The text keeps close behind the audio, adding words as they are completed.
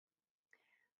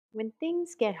When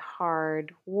things get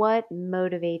hard, what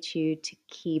motivates you to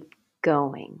keep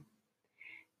going?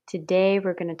 Today,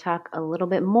 we're going to talk a little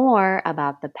bit more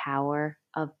about the power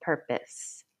of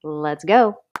purpose. Let's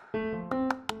go.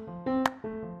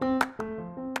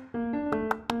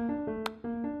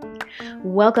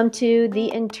 Welcome to the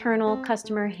Internal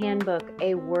Customer Handbook,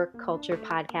 a work culture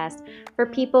podcast for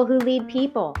people who lead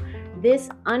people. This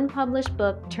unpublished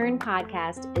book turned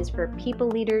podcast is for people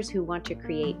leaders who want to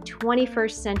create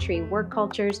 21st century work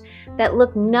cultures that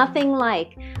look nothing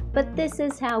like, but this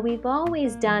is how we've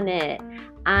always done it.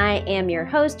 I am your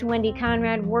host, Wendy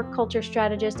Conrad, work culture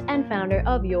strategist and founder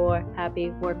of Your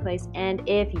Happy Workplace. And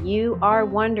if you are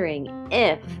wondering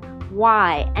if,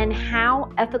 why, and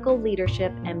how ethical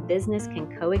leadership and business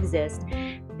can coexist,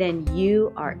 then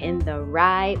you are in the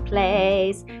right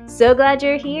place. So glad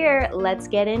you're here. Let's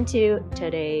get into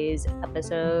today's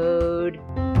episode.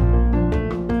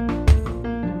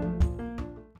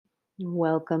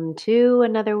 Welcome to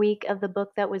another week of the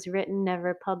book that was written,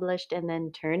 never published, and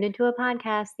then turned into a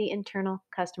podcast, The Internal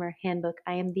Customer Handbook.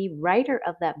 I am the writer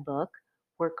of that book,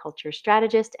 work culture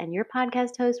strategist, and your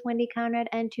podcast host, Wendy Conrad.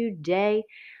 And today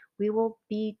we will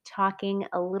be talking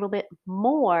a little bit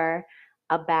more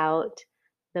about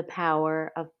the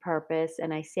power of purpose.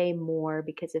 And I say more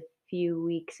because a few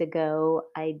weeks ago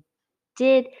I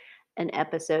did an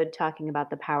episode talking about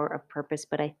the power of purpose,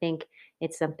 but I think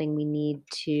it's something we need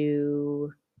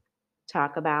to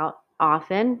talk about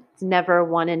often. It's never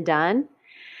one and done.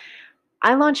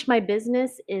 I launched my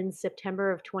business in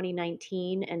September of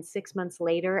 2019, and 6 months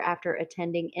later, after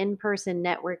attending in person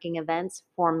networking events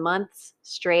for months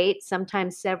straight,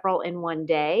 sometimes several in one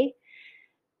day,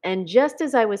 and just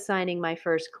as I was signing my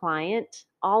first client,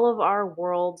 all of our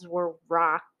worlds were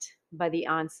rocked by the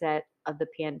onset of the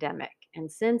pandemic.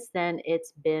 And since then,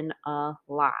 it's been a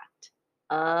lot.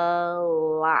 A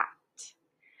lot.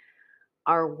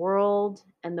 Our world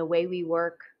and the way we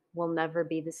work will never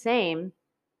be the same,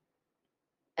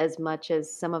 as much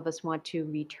as some of us want to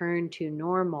return to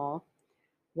normal.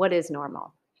 What is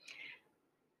normal?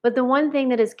 But the one thing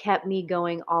that has kept me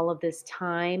going all of this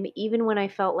time, even when I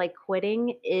felt like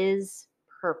quitting, is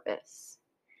purpose.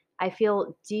 I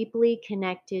feel deeply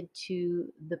connected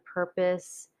to the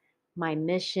purpose, my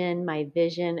mission, my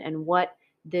vision, and what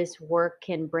this work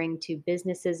can bring to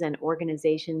businesses and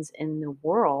organizations in the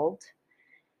world.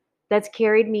 That's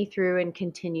carried me through and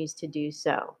continues to do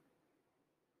so.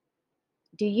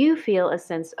 Do you feel a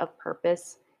sense of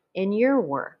purpose in your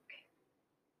work?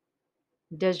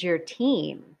 Does your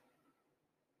team?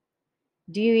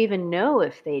 Do you even know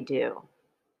if they do?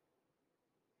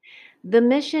 The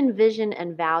mission, vision,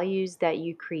 and values that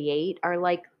you create are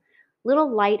like little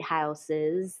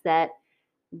lighthouses that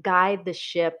guide the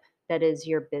ship that is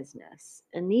your business.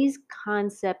 And these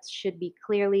concepts should be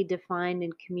clearly defined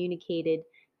and communicated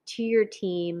to your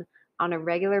team on a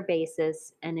regular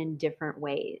basis and in different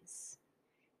ways.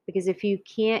 Because if you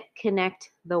can't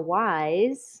connect the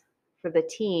whys for the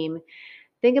team,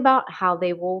 think about how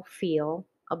they will feel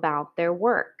about their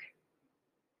work.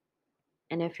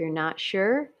 And if you're not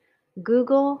sure,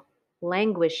 Google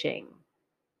languishing.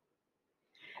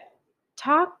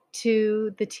 Talk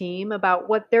to the team about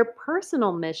what their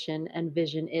personal mission and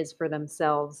vision is for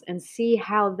themselves and see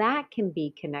how that can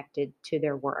be connected to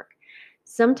their work.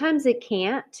 Sometimes it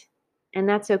can't, and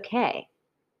that's okay.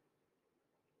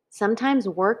 Sometimes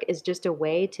work is just a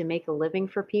way to make a living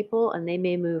for people and they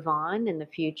may move on in the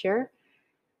future,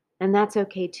 and that's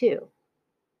okay too.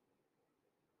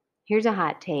 Here's a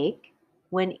hot take.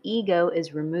 When ego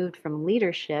is removed from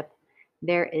leadership,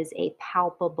 there is a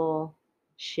palpable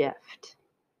shift.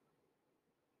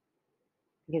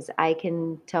 Because I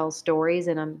can tell stories,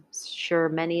 and I'm sure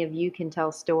many of you can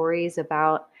tell stories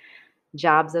about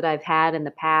jobs that I've had in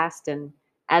the past. And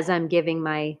as I'm giving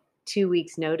my 2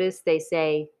 weeks notice, they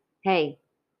say, "Hey,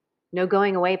 no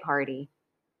going away party."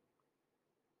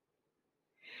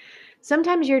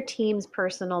 Sometimes your team's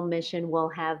personal mission will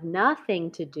have nothing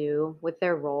to do with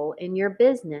their role in your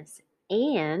business,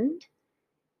 and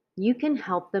you can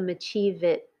help them achieve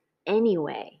it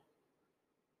anyway.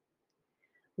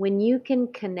 When you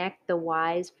can connect the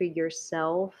whys for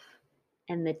yourself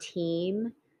and the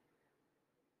team,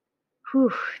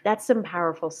 whew, that's some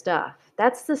powerful stuff.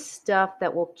 That's the stuff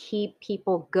that will keep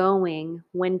people going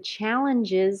when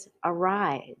challenges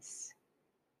arise.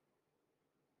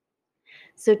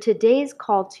 So today's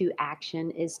call to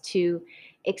action is to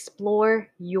explore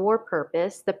your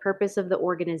purpose, the purpose of the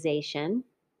organization,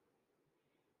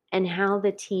 and how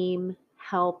the team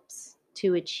helps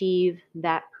to achieve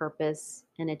that purpose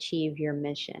and achieve your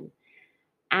mission.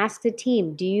 Ask the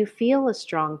team, do you feel a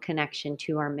strong connection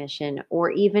to our mission, or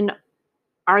even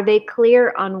Are they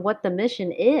clear on what the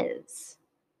mission is?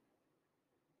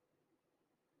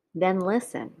 Then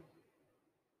listen.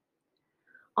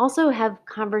 Also, have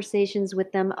conversations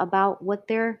with them about what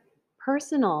their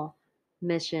personal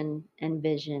mission and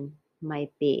vision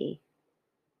might be.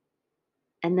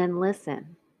 And then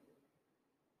listen.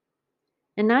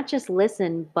 And not just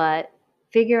listen, but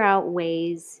figure out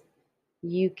ways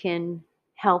you can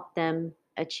help them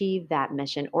achieve that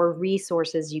mission or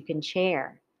resources you can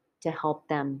share to help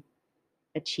them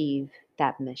achieve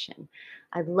that mission.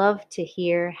 I'd love to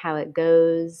hear how it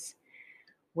goes.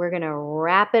 We're going to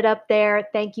wrap it up there.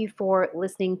 Thank you for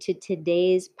listening to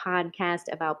today's podcast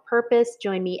about purpose.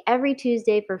 Join me every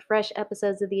Tuesday for fresh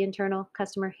episodes of the Internal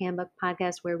Customer Handbook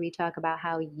podcast, where we talk about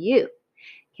how you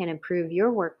can improve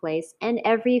your workplace, and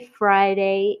every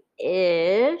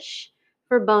Friday-ish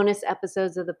for bonus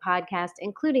episodes of the podcast,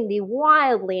 including the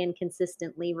wildly and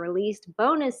consistently released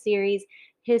bonus series,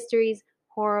 History's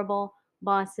Horrible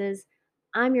Bosses.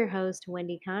 I'm your host,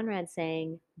 Wendy Conrad,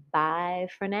 saying bye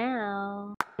for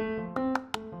now.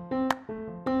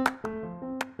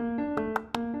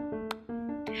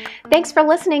 Thanks for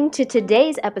listening to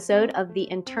today's episode of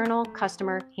the Internal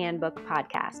Customer Handbook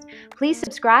podcast. Please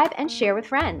subscribe and share with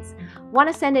friends. Want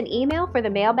to send an email for the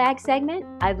mailbag segment?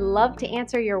 I'd love to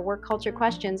answer your work culture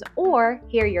questions or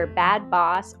hear your bad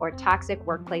boss or toxic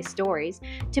workplace stories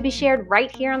to be shared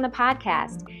right here on the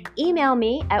podcast. Email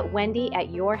me at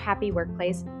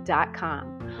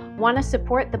wendy@yourhappyworkplace.com. Want to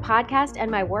support the podcast and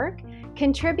my work?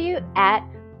 Contribute at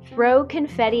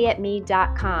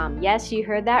throwconfettiatme.com. Yes, you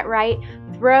heard that right.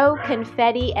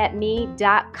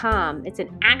 throwconfettiatme.com. It's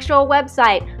an actual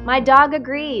website. My dog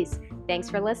agrees. Thanks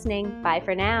for listening. Bye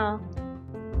for now.